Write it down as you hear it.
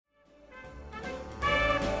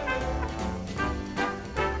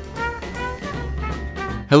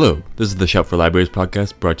Hello, this is the Shout for Libraries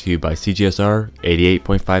podcast brought to you by CGSR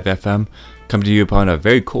 88.5 FM, coming to you upon a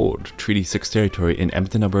very cold Treaty 6 territory in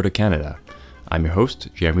Edmonton, Alberta, Canada. I'm your host,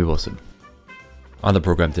 Jeremy Wilson. On the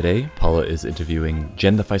program today, Paula is interviewing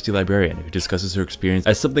Jen the Feisty Librarian, who discusses her experience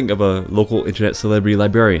as something of a local internet celebrity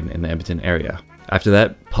librarian in the Edmonton area. After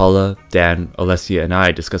that, Paula, Dan, Alessia, and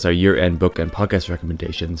I discuss our year-end book and podcast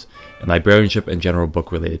recommendations and librarianship and general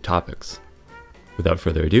book-related topics. Without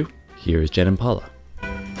further ado, here is Jen and Paula.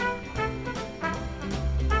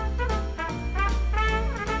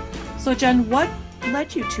 So Jen, what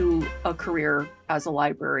led you to a career as a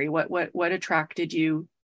library? What attracted you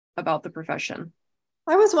about the profession?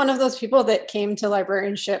 I was one of those people that came to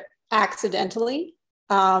librarianship accidentally.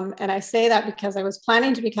 And I say that because I was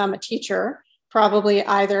planning to become a teacher, probably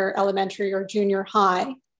either elementary or junior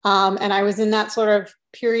high. And I was in that sort of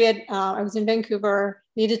period. I was in Vancouver,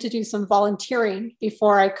 needed to do some volunteering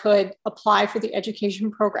before I could apply for the education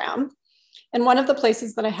program. And one of the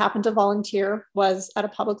places that I happened to volunteer was at a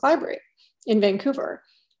public library in Vancouver.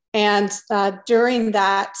 And during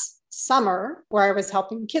that summer, where I was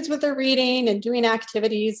helping kids with their reading and doing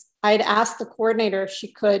activities, I'd asked the coordinator if she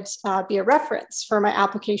could be a reference for my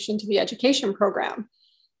application to the education program.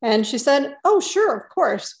 And she said, "Oh, sure, of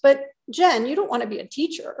course. But Jen, you don't want to be a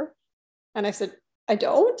teacher." And I said, "I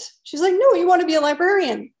don't?" She's like, "No, you want to be a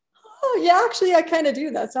librarian." "Oh, yeah, actually, I kind of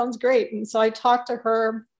do. That sounds great." And so I talked to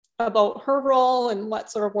her about her role and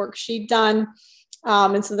what sort of work she'd done.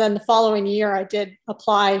 And so then the following year, I did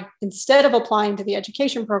apply. Instead of applying to the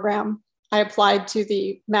education program, I applied to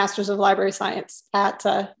the Masters of Library Science at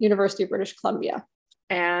University of British Columbia.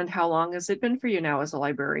 And how long has it been for you now as a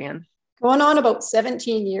librarian? Going on about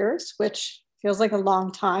 17 years, which feels like a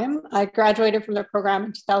long time. I graduated from the program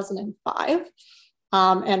in 2005.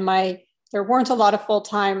 And there weren't a lot of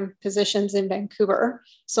full-time positions in Vancouver.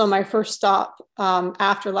 So my first stop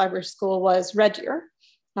after library school was Red Deer.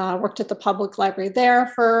 Worked at the public library there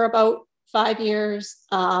for about 5 years.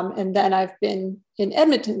 And then I've been in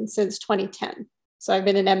Edmonton since 2010. So I've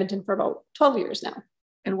been in Edmonton for about 12 years now.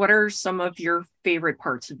 And what are some of your favorite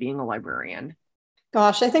parts of being a librarian?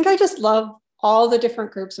 Gosh, I think I just love all the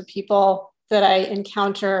different groups of people that I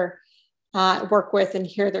encounter, work with, and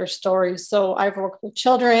hear their stories. So I've worked with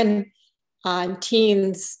children,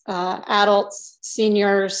 teens, adults,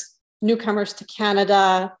 seniors, newcomers to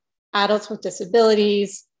Canada, adults with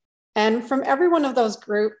disabilities. And from every one of those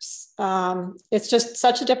groups, it's just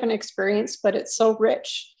such a different experience, but it's so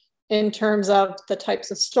rich in terms of the types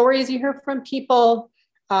of stories you hear from people,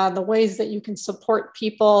 the ways that you can support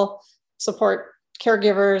people, support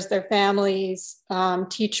caregivers, their families,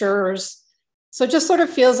 teachers. So it just sort of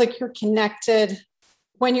feels like you're connected.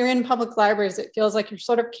 When you're in public libraries, it feels like you're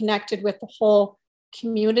sort of connected with the whole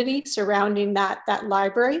community surrounding that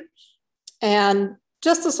library. And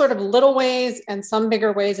just the sort of little ways and some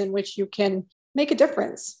bigger ways in which you can make a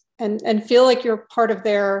difference and feel like you're part of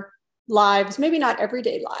their lives, maybe not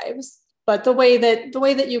everyday lives, but the way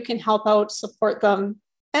that you can help out, support them,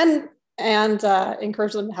 and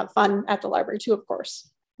encourage them to have fun at the library too, of course.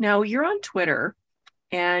 Now, you're on Twitter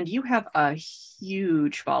and you have a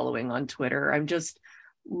huge following on Twitter. I'm just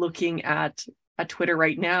looking at Twitter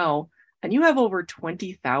right now, and you have over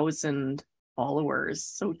 20,000 followers.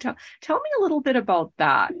 So tell me a little bit about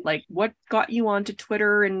that. Like, what got you onto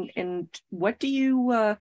Twitter, and what do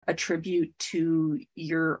you attribute to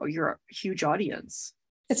your huge audience?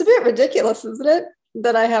 It's a bit ridiculous, isn't it,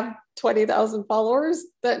 that I have 20,000 followers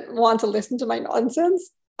that want to listen to my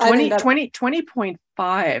nonsense?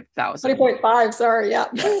 20.5 thousand. 20.5, sorry, yeah.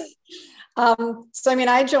 So, I mean,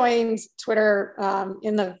 I joined Twitter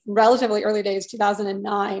in the relatively early days,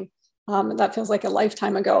 2009. That feels like a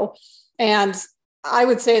lifetime ago. And I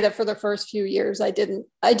would say that for the first few years, I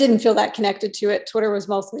didn't feel that connected to it. Twitter was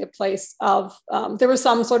mostly a place of, there was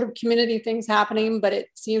some sort of community things happening, but it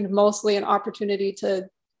seemed mostly an opportunity to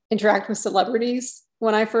interact with celebrities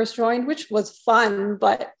when I first joined, which was fun,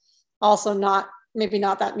 but also maybe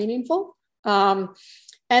not that meaningful. And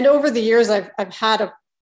over the years, I've had a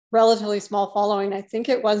relatively small following. I think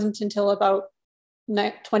it wasn't until about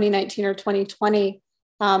 2019 or 2020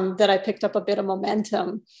 that I picked up a bit of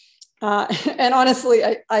momentum. And honestly,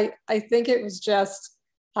 I think it was just,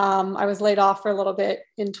 I was laid off for a little bit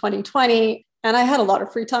in 2020 and I had a lot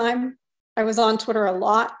of free time. I was on Twitter a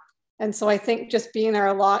lot. And so I think just being there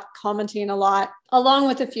a lot, commenting a lot, along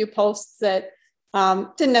with a few posts that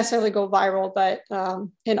didn't necessarily go viral, but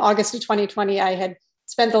in August of 2020, I had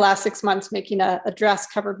spent the last 6 months making a dress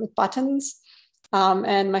covered with buttons.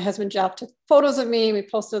 And my husband, Jeff, took photos of me. We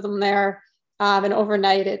posted them there. And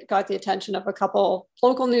overnight, it got the attention of a couple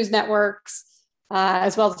local news networks.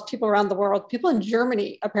 as well as people around the world. People in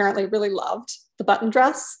Germany apparently really loved the button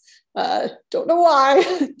dress. Don't know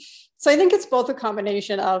why. So I think it's both a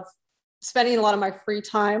combination of spending a lot of my free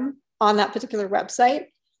time on that particular website,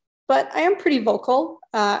 but I am pretty vocal.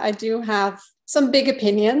 I do have some big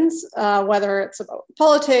opinions, whether it's about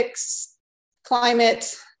politics,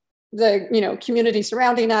 climate, the community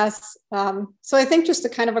surrounding us. So I think just a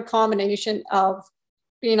kind of a combination of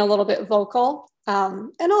being a little bit vocal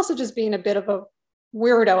and also just being a bit of a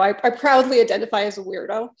weirdo. I proudly identify as a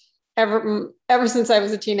weirdo. Ever since I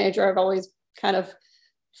was a teenager, I've always kind of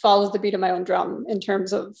followed the beat of my own drum in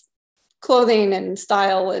terms of clothing and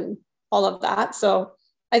style and all of that. So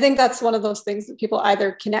I think that's one of those things that people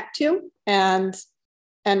either connect to and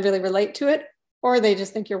really relate to it, or they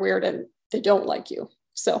just think you're weird and they don't like you.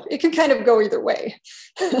 So it can kind of go either way.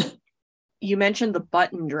 You mentioned the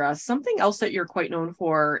button dress. Something else that you're quite known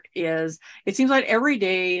for is, it seems like every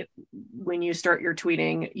day when you start your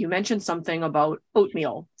tweeting, you mention something about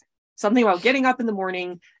oatmeal, something about getting up in the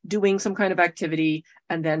morning, doing some kind of activity,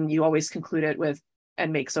 and then you always conclude it with,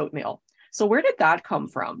 and makes oatmeal. So where did that come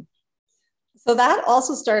from? So that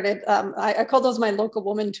also started, I call those my local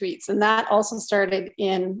woman tweets, and that also started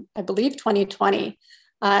in, I believe, 2020.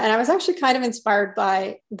 And I was actually kind of inspired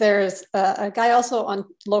by, there's a guy also on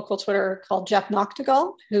local Twitter called Jeff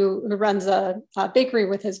Noctegal, who runs a bakery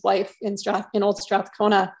with his wife in Old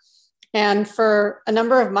Strathcona. And for a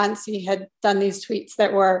number of months, he had done these tweets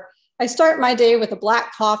that were, I start my day with a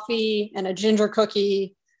black coffee and a ginger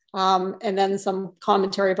cookie, and then some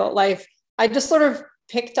commentary about life. I just sort of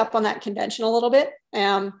picked up on that convention a little bit,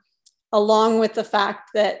 along with the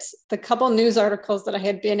fact that the couple news articles that I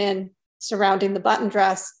had been in surrounding the button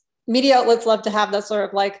dress, media outlets love to have that sort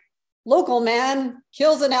of like, local man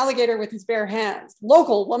kills an alligator with his bare hands,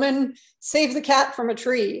 local woman saves a cat from a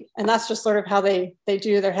tree. And that's just sort of how they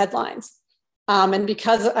do their headlines. And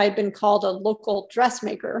because I'd been called a local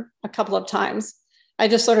dressmaker a couple of times, I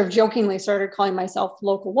just sort of jokingly started calling myself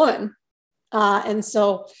local woman. And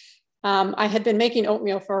so I had been making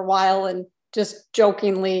oatmeal for a while and just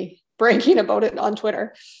jokingly bragging about it on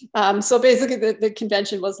Twitter. So basically the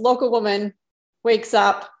convention was local woman wakes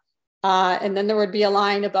up, and then there would be a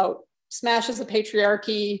line about smashes the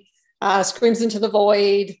patriarchy, screams into the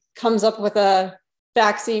void, comes up with a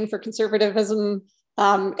vaccine for conservatism,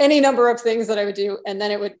 any number of things that I would do. And then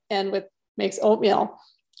it would end with makes oatmeal.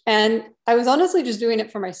 And I was honestly just doing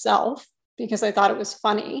it for myself because I thought it was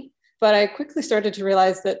funny. But I quickly started to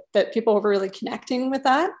realize that people were really connecting with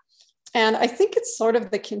that. And I think it's sort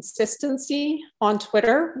of the consistency on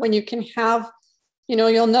Twitter when you can have,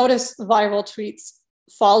 you'll notice viral tweets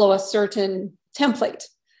follow a certain template.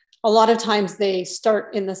 A lot of times they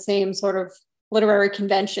start in the same sort of literary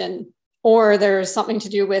convention, or there's something to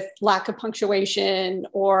do with lack of punctuation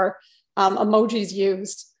or emojis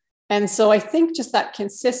used. And so I think just that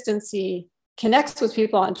consistency connects with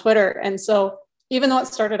people on Twitter. And so even though it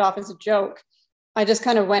started off as a joke, I just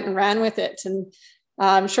kind of went and ran with it.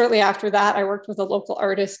 And shortly after that, I worked with a local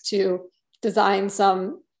artist to design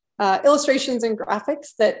some illustrations and graphics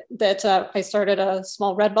that I started a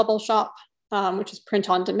small Redbubble shop, which is print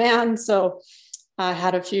on demand. So I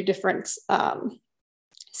had a few different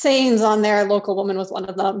sayings on there. Local woman was one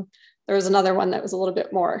of them. There was another one that was a little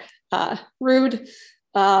bit more rude.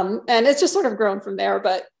 And it's just sort of grown from there.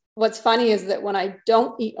 But what's funny is that when I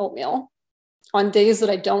don't eat oatmeal, on days that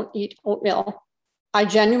I don't eat oatmeal, I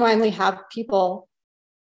genuinely have people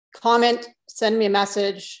comment, send me a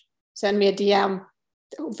message, send me a DM.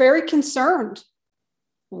 They're very concerned.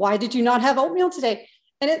 Why did you not have oatmeal today?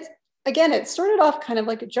 And it started off kind of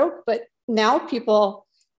like a joke, but now people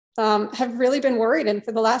have really been worried. And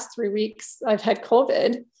for the last 3 weeks, I've had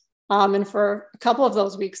COVID. And for a couple of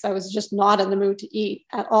those weeks, I was just not in the mood to eat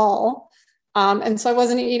at all. And so I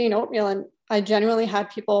wasn't eating oatmeal. And I genuinely had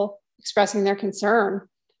people expressing their concern.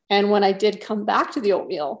 And when I did come back to the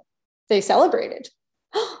oatmeal, they celebrated.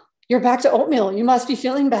 You're back to oatmeal. You must be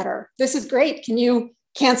feeling better. This is great. Can you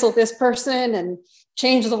cancel this person and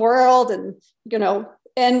change the world and,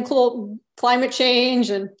 end climate change?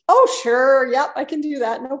 And, oh, sure. Yep, I can do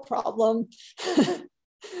that. No problem.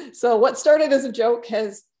 So what started as a joke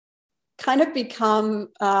has kind of become,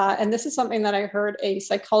 and this is something that I heard a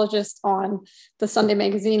psychologist on the Sunday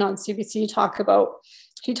magazine on CBC talk about.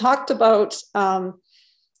 He talked about, I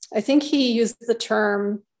think he used the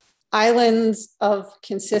term islands of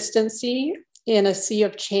consistency in a sea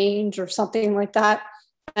of change or something like that.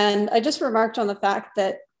 And I just remarked on the fact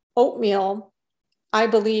that oatmeal, I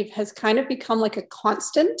believe, has kind of become like a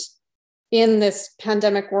constant in this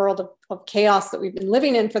pandemic world of chaos that we've been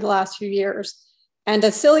living in for the last few years. And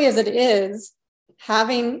as silly as it is,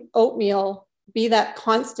 having oatmeal be that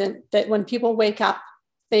constant that when people wake up,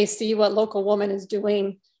 they see what Local Woman is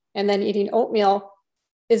doing and then eating oatmeal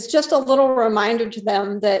is just a little reminder to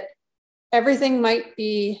them that everything might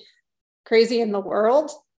be crazy in the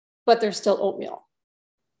world, but there's still oatmeal.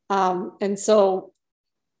 And so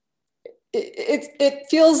it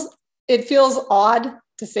feels odd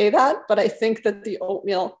to say that, but I think that the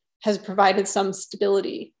oatmeal has provided some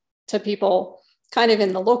stability to people kind of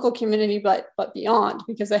in the local community, but beyond,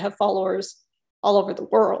 because they have followers all over the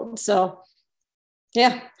world. So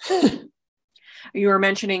yeah. You were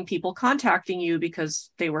mentioning people contacting you because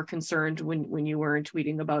they were concerned when you weren't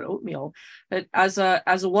tweeting about oatmeal. But as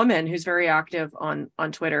a woman who's very active on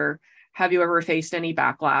Twitter, have you ever faced any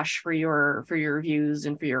backlash for your views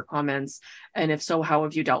and for your comments? And if so, how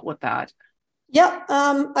have you dealt with that? Yeah,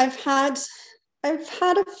 I've had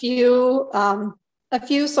a few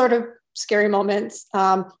sort of scary moments.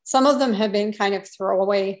 Some of them have been kind of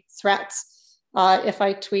throwaway threats. If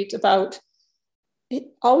I tweet about, it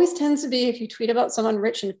always tends to be if you tweet about someone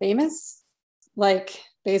rich and famous, like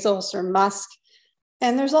Bezos or Musk,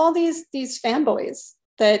 and there's all these fanboys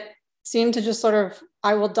that seem to just sort of,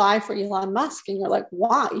 I will die for Elon Musk. And you're like,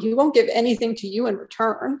 why? He won't give anything to you in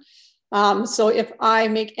return. So if I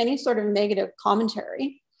make any sort of negative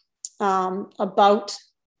commentary about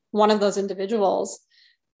one of those individuals,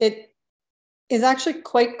 it is actually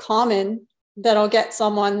quite common that I'll get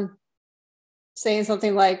someone saying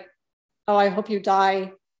something like, oh, I hope you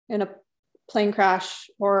die in a plane crash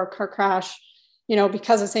or a car crash,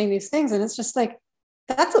 because of saying these things. And it's just like,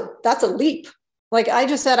 that's a leap. Like, I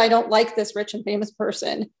just said, I don't like this rich and famous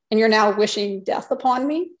person, and you're now wishing death upon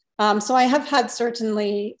me. So I have had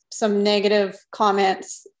certainly some negative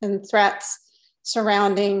comments and threats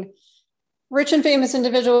surrounding rich and famous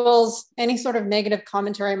individuals, any sort of negative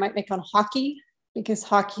commentary I might make on hockey, because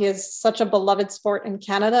hockey is such a beloved sport in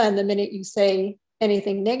Canada. And the minute you say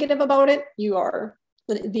anything negative about it, you are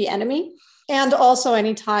the enemy. And also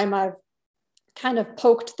anytime I've kind of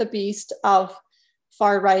poked the beast of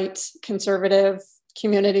far-right conservative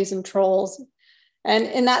communities and trolls. And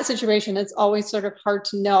in that situation, it's always sort of hard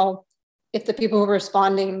to know if the people who are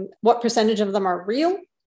responding, what percentage of them are real,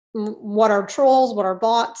 what are trolls, what are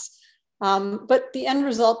bots. But the end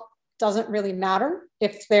result doesn't really matter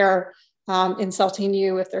if they're insulting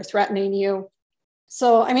you, if they're threatening you.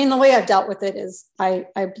 So, I mean, the way I've dealt with it is I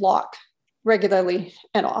block regularly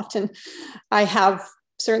and often. I have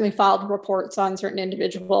certainly filed reports on certain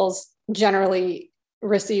individuals, generally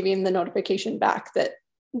receiving the notification back that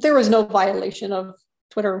there was no violation of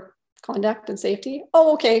Twitter conduct and safety.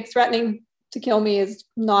 Oh, okay, threatening to kill me is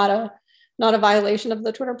not a violation of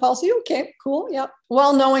the Twitter policy. Okay, cool, yeah.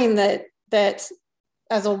 Well, knowing that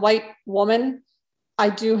as a white woman, I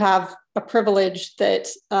do have a privilege that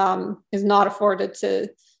is not afforded to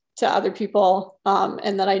other people,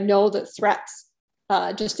 and that I know that threats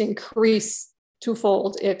just increase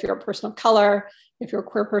twofold if you're a person of color, if you're a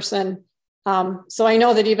queer person. So I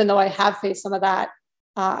know that even though I have faced some of that,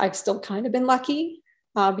 I've still kind of been lucky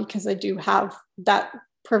because I do have that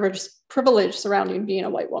privilege surrounding being a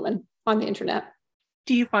white woman on the internet.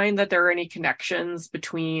 Do you find that there are any connections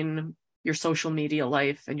between your social media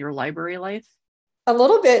life and your library life? A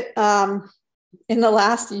little bit. In the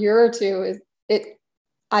last year or two,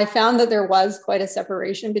 I found that there was quite a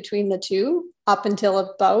separation between the two up until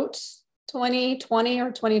about 2020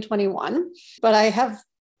 or 2021. But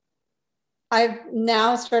I've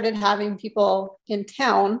now started having people in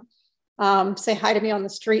town say hi to me on the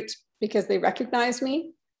street because they recognize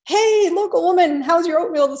me. Hey, Local Woman, how's your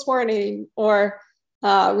oatmeal this morning? Or we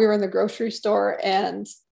were in the grocery store and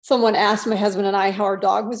someone asked my husband and I how our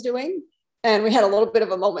dog was doing. And we had a little bit of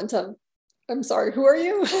a moment of, I'm sorry, who are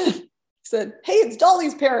you? He said, hey, it's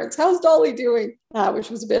Dolly's parents. How's Dolly doing? Which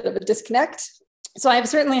was a bit of a disconnect. So I've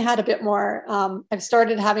certainly had a bit more, I've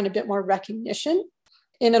started having a bit more recognition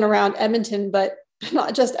in and around Edmonton, but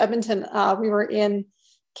not just Edmonton. We were in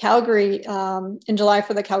Calgary in July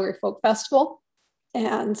for the Calgary Folk Festival.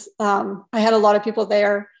 And I had a lot of people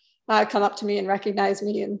there come up to me and recognize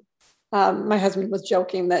me. And my husband was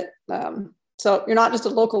joking that, so you're not just a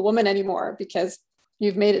local woman anymore because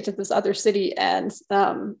you've made it to this other city. And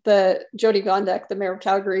the Jody Gondek, the mayor of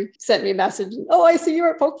Calgary, sent me a message. Oh, I see you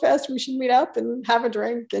at Folk Fest. We should meet up and have a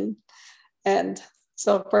drink. And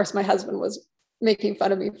so, of course, my husband was making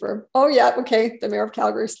fun of me for, oh, yeah, okay, the mayor of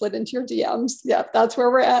Calgary slid into your DMs. Yeah, that's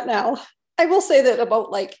where we're at now. I will say that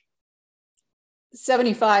about like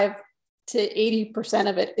 75 to 80%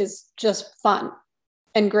 of it is just fun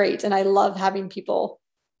and great. And I love having people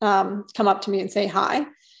come up to me and say hi.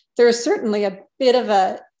 There's certainly a bit of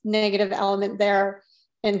a negative element there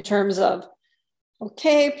in terms of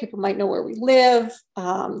okay. People might know where we live.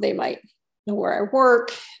 They might know where I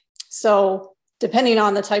work. So depending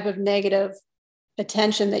on the type of negative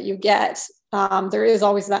attention that you get, there is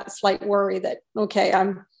always that slight worry that, okay,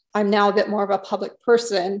 I'm now a bit more of a public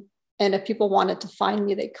person. And if people wanted to find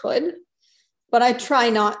me, they could. But I try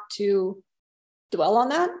not to dwell on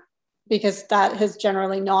that, because that has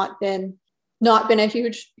generally not been a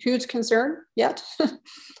huge concern yet.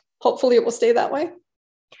 Hopefully it will stay that way.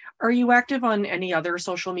 Are you active on any other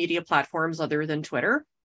social media platforms other than Twitter?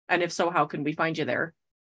 And if so, how can we find you there?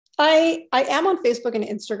 I am on Facebook and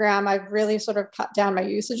Instagram. I've really sort of cut down my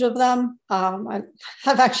usage of them. I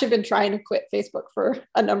have actually been trying to quit Facebook for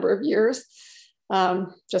a number of years,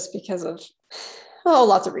 just because of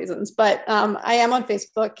lots of reasons. But I am on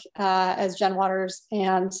Facebook as Jen Waters,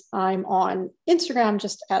 and I'm on Instagram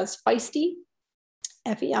just as Feisty,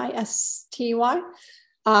 Feisty.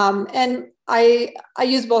 And I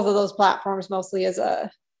use both of those platforms mostly as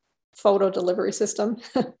a photo delivery system.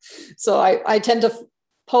 So I tend to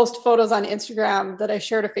post photos on Instagram that I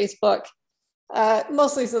share to Facebook,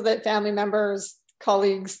 mostly so that family members,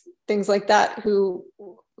 colleagues, things like that who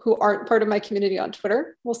aren't part of my community on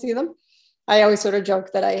Twitter will see them. I always sort of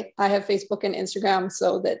joke that I have Facebook and Instagram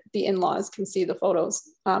so that the in-laws can see the photos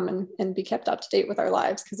and be kept up to date with our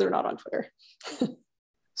lives, because they're not on Twitter.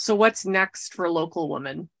 So what's next for Local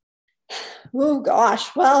Woman? Oh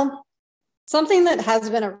gosh, well, something that has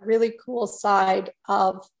been a really cool side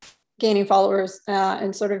of gaining followers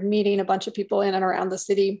and sort of meeting a bunch of people in and around the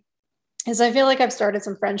city is I feel like I've started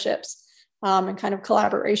some friendships and kind of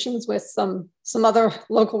collaborations with some other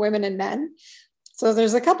local women and men. So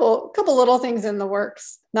there's a couple little things in the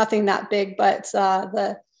works, nothing that big, but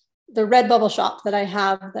the Redbubble shop that I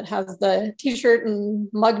have that has the t-shirt and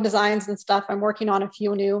mug designs and stuff, I'm working on a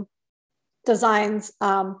few new designs,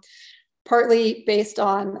 partly based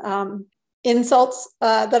on insults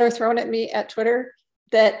that are thrown at me at Twitter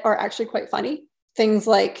that are actually quite funny. Things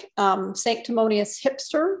like sanctimonious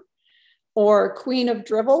hipster or queen of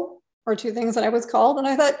drivel are two things that I was called. And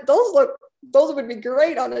I thought those would be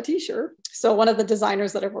great on a t-shirt. So one of the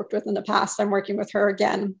designers that I've worked with in the past, I'm working with her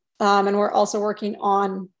again. And we're also working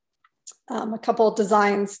on a couple of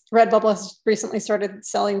designs. Redbubble has recently started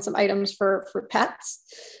selling some items for pets.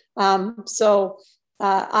 So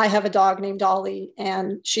I have a dog named Dolly,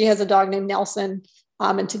 and she has a dog named Nelson.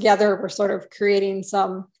 And together we're sort of creating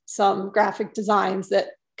some graphic designs that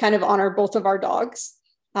kind of honor both of our dogs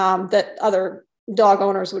that other dog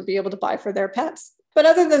owners would be able to buy for their pets. But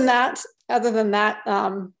other than that,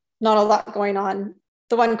 not a lot going on.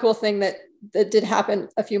 The one cool thing that did happen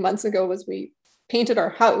a few months ago was we painted our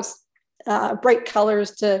house bright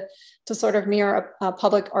colors to sort of mirror a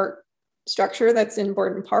public art structure that's in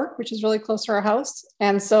Borden Park, which is really close to our house.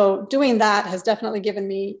 And so doing that has definitely given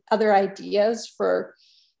me other ideas for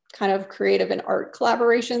kind of creative and art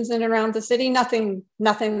collaborations in and around the city. Nothing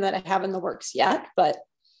that I have in the works yet, but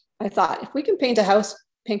I thought if we can paint a house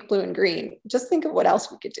pink, blue, and green, just think of what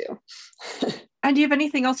else we could do. And do you have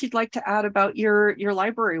anything else you'd like to add about your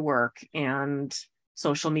library work and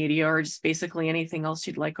social media, or just basically anything else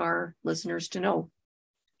you'd like our listeners to know?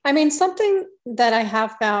 I mean, something that I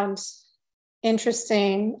have found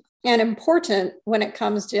interesting and important when it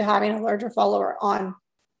comes to having a larger follower on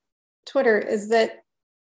Twitter is that,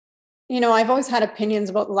 I've always had opinions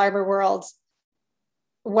about the library world,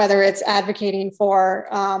 whether it's advocating for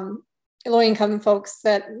low-income folks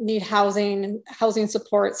that need housing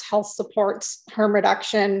supports, health supports, harm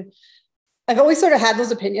reduction. I've always sort of had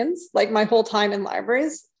those opinions, like my whole time in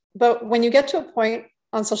libraries. But when you get to a point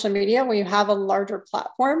on social media, when you have a larger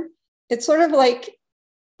platform, it's sort of like,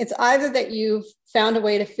 it's either that you've found a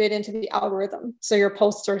way to fit into the algorithm, so your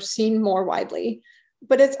posts are seen more widely,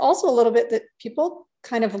 but it's also a little bit that people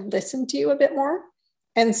kind of listen to you a bit more.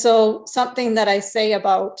 And so something that I say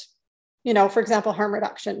about, for example, harm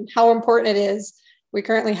reduction, how important it is. We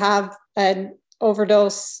currently have an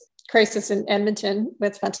overdose crisis in Edmonton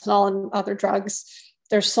with fentanyl and other drugs.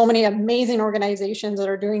 There's so many amazing organizations that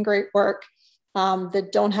are doing great work that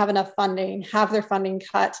don't have enough funding, have their funding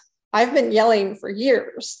cut. I've been yelling for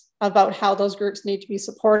years about how those groups need to be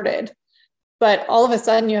supported. But all of a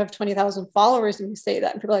sudden you have 20,000 followers and you say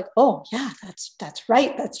that and people are like, oh yeah, that's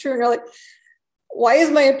right. That's true. And you're like, why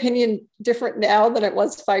is my opinion different now than it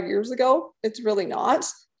was 5 years ago? It's really not.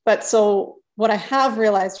 But so what I have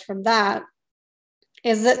realized from that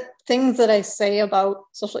is that things that I say about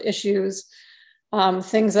social issues,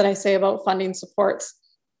 things that I say about funding supports,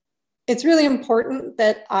 it's really important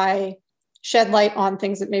that I shed light on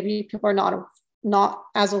things that maybe people are not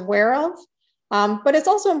as aware of. But it's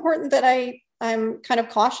also important that I'm kind of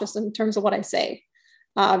cautious in terms of what I say,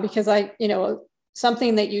 because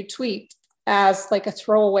something that you tweet as like a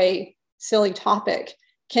throwaway, silly topic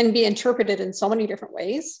can be interpreted in so many different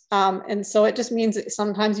ways. And so it just means that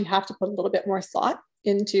sometimes you have to put a little bit more thought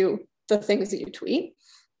into the things that you tweet.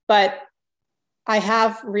 But I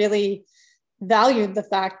have really valued the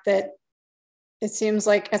fact that it seems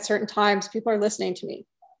like at certain times people are listening to me.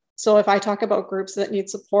 So if I talk about groups that need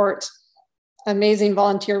support, amazing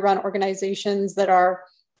volunteer-run organizations that are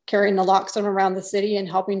carrying naloxone around the city and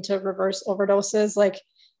helping to reverse overdoses, like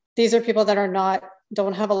these are people that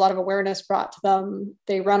don't have a lot of awareness brought to them.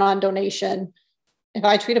 They run on donation. If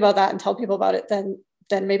I tweet about that and tell people about it, then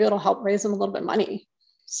maybe it'll help raise them a little bit of money.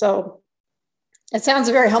 So it sounds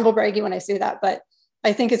very humble braggy when I say that, but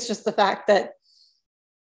I think it's just the fact that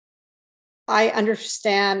I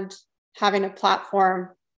understand having a platform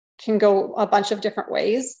can go a bunch of different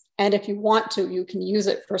ways. And if you want to, you can use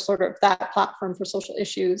it for sort of that platform for social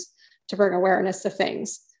issues to bring awareness to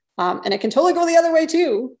things. And it can totally go the other way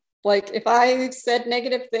too. Like if I said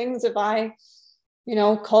negative things, if I,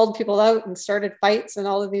 called people out and started fights and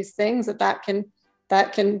all of these things, that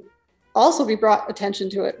can also be brought attention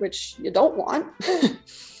to it, which you don't want.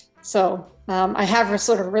 So I have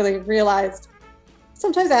sort of really realized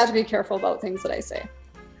sometimes I have to be careful about things that I say.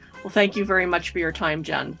 Well, thank you very much for your time,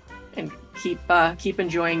 Jen, and keep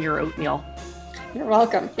enjoying your oatmeal. You're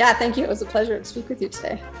welcome. Yeah, thank you. It was a pleasure to speak with you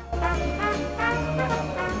today.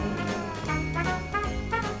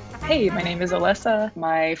 Hey, my name is Alyssa.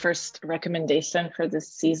 My first recommendation for this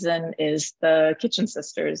season is The Kitchen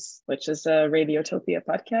Sisters, which is a Radiotopia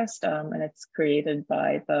podcast, and it's created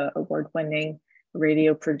by the award-winning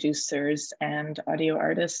radio producers and audio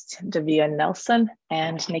artists Davia Nelson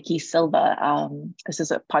and Nikki Silva. This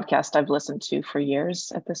is a podcast I've listened to for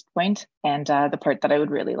years at this point. And the part that I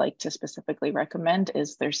would really like to specifically recommend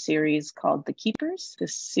is their series called The Keepers.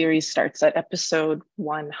 This series starts at episode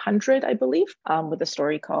 100, I believe, with a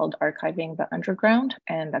story called Archiving the Underground.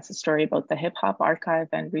 And that's a story about the Hip Hop Archive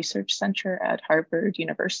and Research Center at Harvard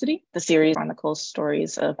University. The series chronicles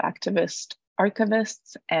stories of activists,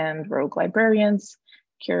 archivists, and rogue librarians,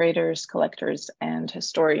 curators, collectors, and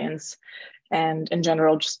historians, and in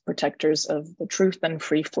general, just protectors of the truth and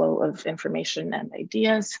free flow of information and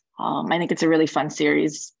ideas. I think it's a really fun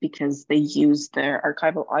series because they use their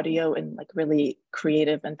archival audio in like really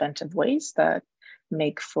creative, inventive ways that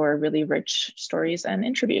make for really rich stories and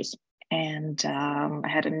interviews. And I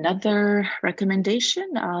had another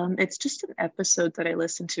recommendation. It's just an episode that I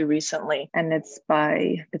listened to recently, and it's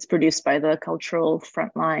produced by the Cultural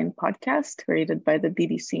Frontline podcast, created by the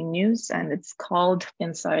BBC News, and it's called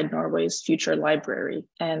Inside Norway's Future Library.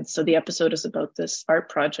 And so the episode is about this art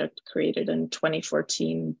project created in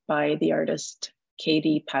 2014 by the artist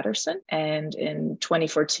Katie Patterson. And in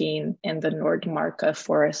 2014, in the Nordmarka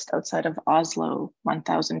forest outside of Oslo,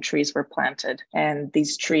 1,000 trees were planted. And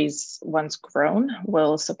these trees, once grown,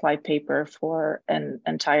 will supply paper for an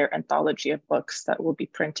entire anthology of books that will be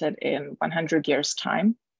printed in 100 years'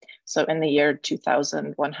 time. So in the year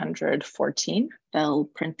 2114, they'll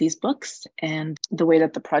print these books. And the way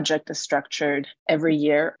that the project is structured, every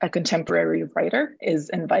year, a contemporary writer is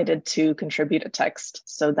invited to contribute a text.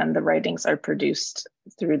 So then the writings are produced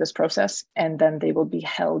through this process, and then they will be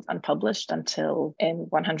held unpublished until in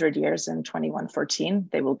 100 years, in 2114,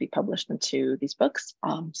 they will be published into these books.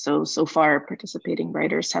 So far, participating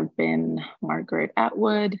writers have been Margaret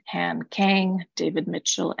Atwood, Han Kang, David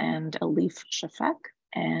Mitchell, and Elif Shafak.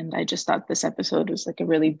 And I just thought this episode was like a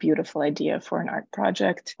really beautiful idea for an art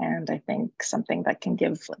project. And I think something that can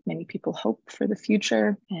give like many people hope for the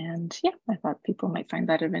future. And yeah, I thought people might find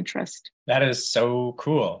that of interest. That is so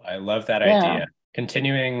cool. I love that idea.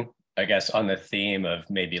 Continuing, I guess, on the theme of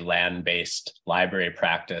maybe land-based library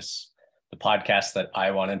practice, the podcast that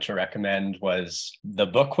I wanted to recommend was the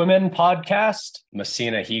Bookwomen podcast,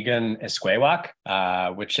 Masina Higan Esquewak,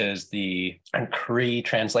 which is the Cree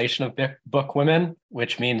translation of Bookwomen,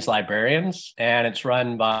 which means librarians. And it's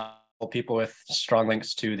run by people with strong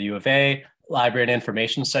links to the U of A Library and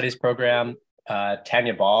Information Studies program.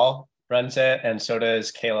 Tanya Ball runs it, and so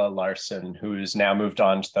does Kayla Larson, who's now moved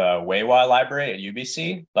on to the Weiwa Library at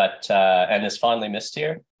UBC, and is fondly missed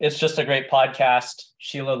here. It's just a great podcast.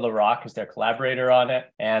 Sheila LaRock is their collaborator on it,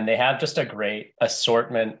 and they have just a great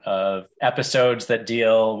assortment of episodes that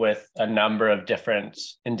deal with a number of different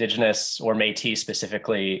Indigenous or Métis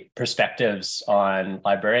specifically perspectives on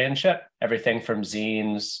librarianship. Everything from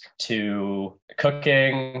zines to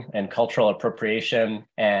cooking and cultural appropriation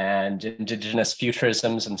and Indigenous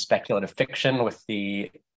futurisms and speculative fiction, with the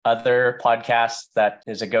other podcast that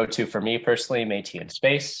is a go-to for me personally, Métis in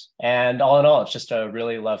Space. And all in all, it's just a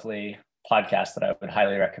really lovely podcast that I would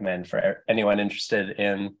highly recommend for anyone interested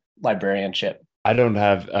in librarianship. I don't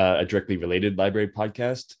have a directly related library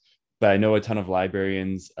podcast, but I know a ton of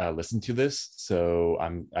librarians listen to this, so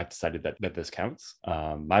I decided that this counts.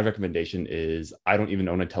 My recommendation is I Don't Even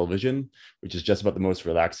Own a Television, which is just about the most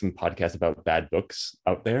relaxing podcast about bad books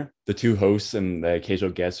out there. The two hosts and the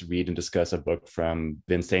occasional guests read and discuss a book from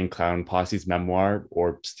the Insane Clown Posse's memoir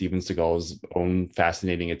or Steven Seagal's own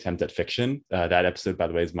fascinating attempt at fiction. That episode, by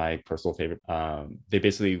the way, is my personal favorite. They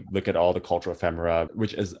basically look at all the cultural ephemera,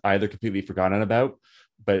 which is either completely forgotten about,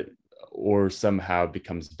 or somehow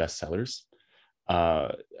becomes bestsellers.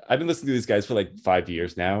 I've been listening to these guys for like 5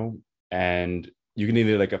 years now, and you can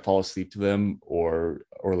either like fall asleep to them or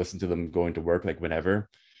listen to them going to work, like whenever.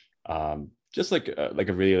 Just like a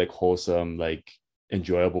really like wholesome, like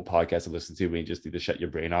enjoyable podcast to listen to when you just need to shut your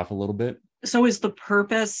brain off a little bit. So is the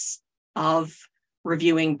purpose of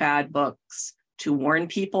reviewing bad books to warn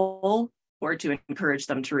people or to encourage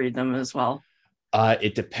them to read them as well?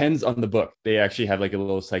 It depends on the book. They actually have like a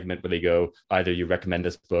little segment where they go, either you recommend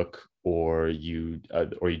this book or you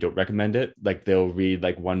don't recommend it. Like they'll read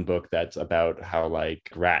like one book that's about how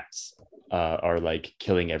like rats are like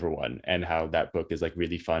killing everyone and how that book is like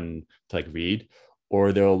really fun to like read.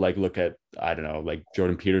 Or they'll like look at, I don't know, like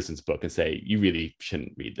Jordan Peterson's book and say, you really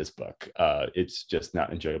shouldn't read this book. It's just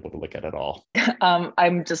not enjoyable to look at all.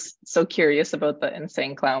 I'm just so curious about the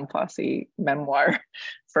Insane Clown Posse memoir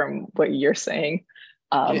from what you're saying.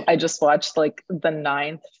 I just watched like the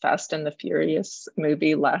 9th Fast and the Furious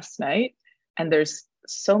movie last night, and there's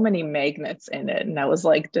so many magnets in it. And I was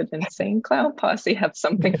like, did Insane Clown Posse have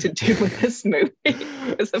something to do with this movie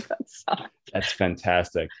because of that song? That's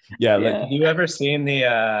fantastic. Yeah. Like, have you ever seen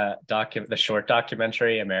the short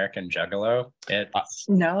documentary American Juggalo?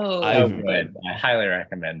 No. I would. I highly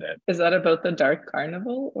recommend it. Is that about the Dark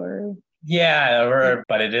Carnival or? Yeah,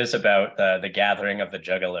 but it is about the gathering of the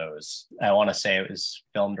Juggalos. I want to say it was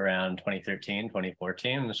filmed around 2013,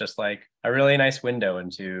 2014. It's just like a really nice window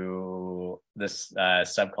into this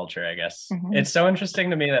subculture, I guess. Mm-hmm. It's so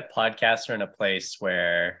interesting to me that podcasts are in a place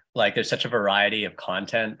where like there's such a variety of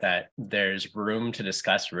content that there's room to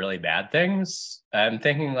discuss really bad things. I'm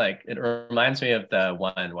thinking like it reminds me of the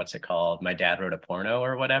one, what's it called? My Dad Wrote a Porno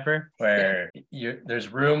or whatever, where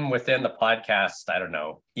there's room within the podcast, I don't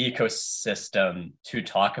know, ecosystem to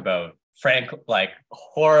talk about like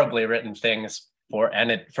horribly written things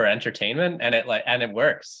for entertainment, and it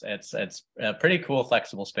works. It's a pretty cool,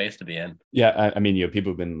 flexible space to be in. Yeah, I mean,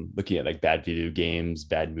 people have been looking at like bad video games,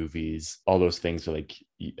 bad movies, all those things for like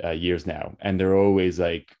years now, and they're always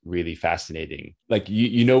like really fascinating. Like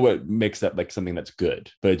you know what makes up like something that's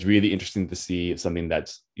good, but it's really interesting to see something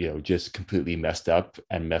that's just completely messed up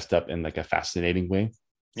in like a fascinating way.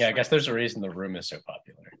 Yeah, I guess there's a reason The Room is so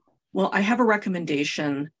popular. Well, I have a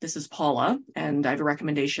recommendation. This is Paula, and I have a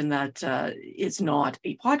recommendation that is not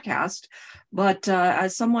a podcast, but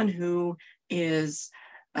as someone who is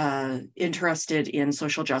interested in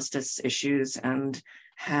social justice issues and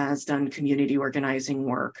has done community organizing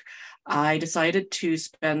work, I decided to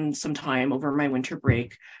spend some time over my winter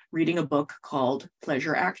break reading a book called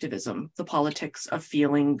Pleasure Activism: The Politics of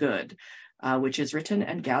Feeling Good, which is written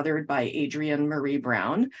and gathered by Adrienne Marie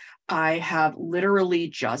Brown. I have literally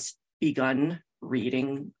just begun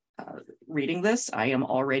reading this. I am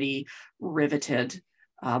already riveted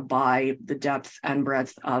by the depth and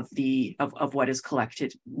breadth of what is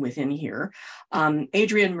collected within here.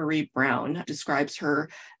 Adrienne Marie Brown describes her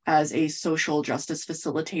as a social justice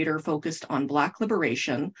facilitator focused on Black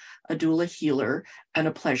liberation, a doula healer, and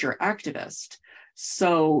a pleasure activist.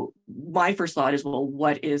 So my first thought is, well,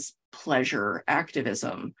 what is pleasure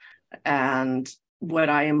activism? And what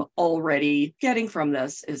I am already getting from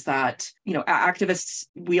this is that, activists,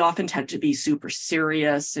 we often tend to be super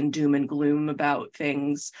serious and doom and gloom about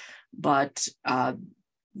things, but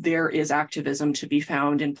there is activism to be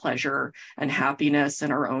found in pleasure and happiness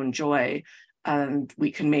and our own joy. And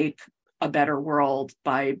we can make a better world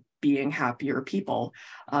by being happier people.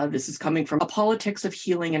 This is coming from a politics of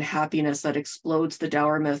healing and happiness that explodes the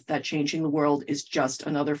dour myth that changing the world is just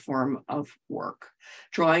another form of work.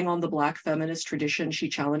 Drawing on the Black feminist tradition, she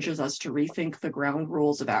challenges us to rethink the ground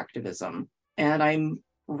rules of activism. And I'm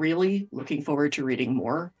really looking forward to reading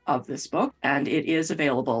more of this book, and it is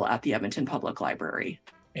available at the Edmonton Public Library.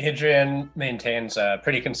 Adrienne maintains a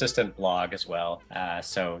pretty consistent blog as well,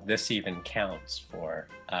 so this even counts for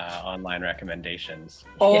online recommendations.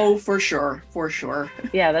 Oh, yeah. For sure.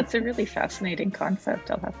 Yeah, that's a really fascinating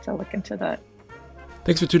concept. I'll have to look into that.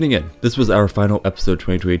 Thanks for tuning in. This was our final episode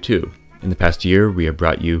 2022. In the past year, we have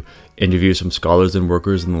brought you interviews from scholars and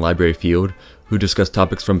workers in the library field who discuss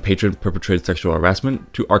topics from patron-perpetrated sexual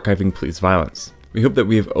harassment to archiving police violence. We hope that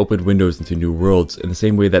we have opened windows into new worlds in the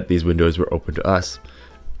same way that these windows were open to us,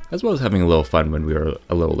 as well as having a little fun when we were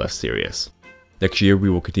a little less serious. Next year, we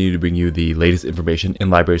will continue to bring you the latest information in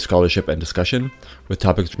library scholarship and discussion, with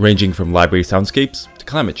topics ranging from library soundscapes to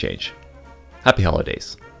climate change. Happy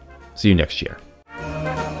holidays. See you next year.